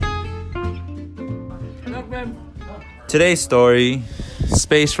Today's story,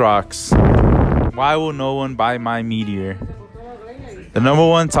 space rocks. Why will no one buy my meteor? The number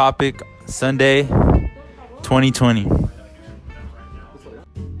one topic, Sunday, 2020.